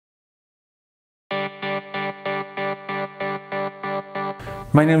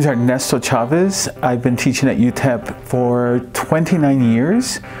My name is Ernesto Chavez. I've been teaching at UTEP for 29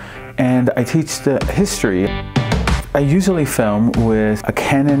 years, and I teach the history. I usually film with a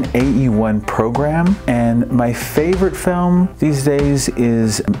Canon AE1 program, and my favorite film these days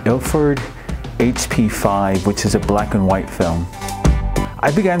is Ilford HP5, which is a black and white film.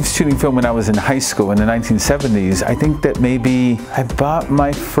 I began shooting film when I was in high school in the 1970s. I think that maybe I bought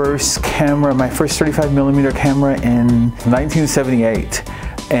my first camera, my first 35mm camera in 1978.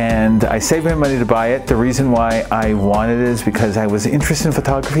 And I saved my money to buy it. The reason why I wanted it is because I was interested in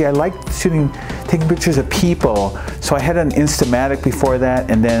photography. I liked taking pictures of people. So I had an Instamatic before that,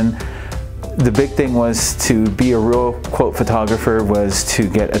 and then the big thing was to be a real quote photographer was to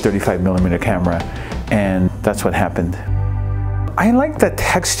get a 35mm camera, and that's what happened. I like the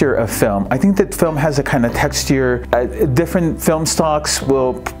texture of film. I think that film has a kind of texture. Different film stocks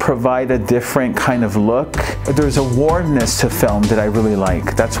will provide a different kind of look. There's a warmness to film that I really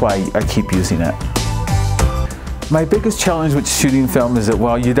like. That's why I keep using it. My biggest challenge with shooting film is that,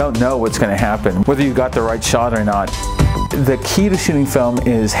 well, you don't know what's going to happen, whether you got the right shot or not. The key to shooting film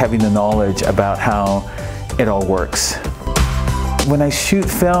is having the knowledge about how it all works. When I shoot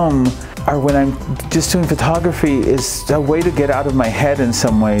film, or when I'm just doing photography, is a way to get out of my head in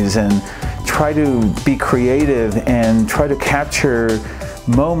some ways and try to be creative and try to capture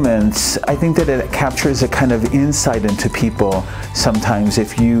moments. I think that it captures a kind of insight into people sometimes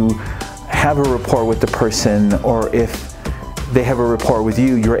if you have a rapport with the person, or if they have a rapport with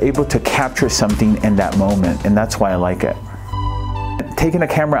you, you're able to capture something in that moment, and that's why I like it. Taking a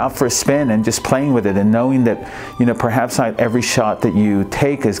camera out for a spin and just playing with it and knowing that, perhaps not every shot that you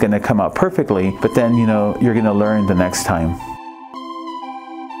take is going to come out perfectly, but then, you're going to learn the next time.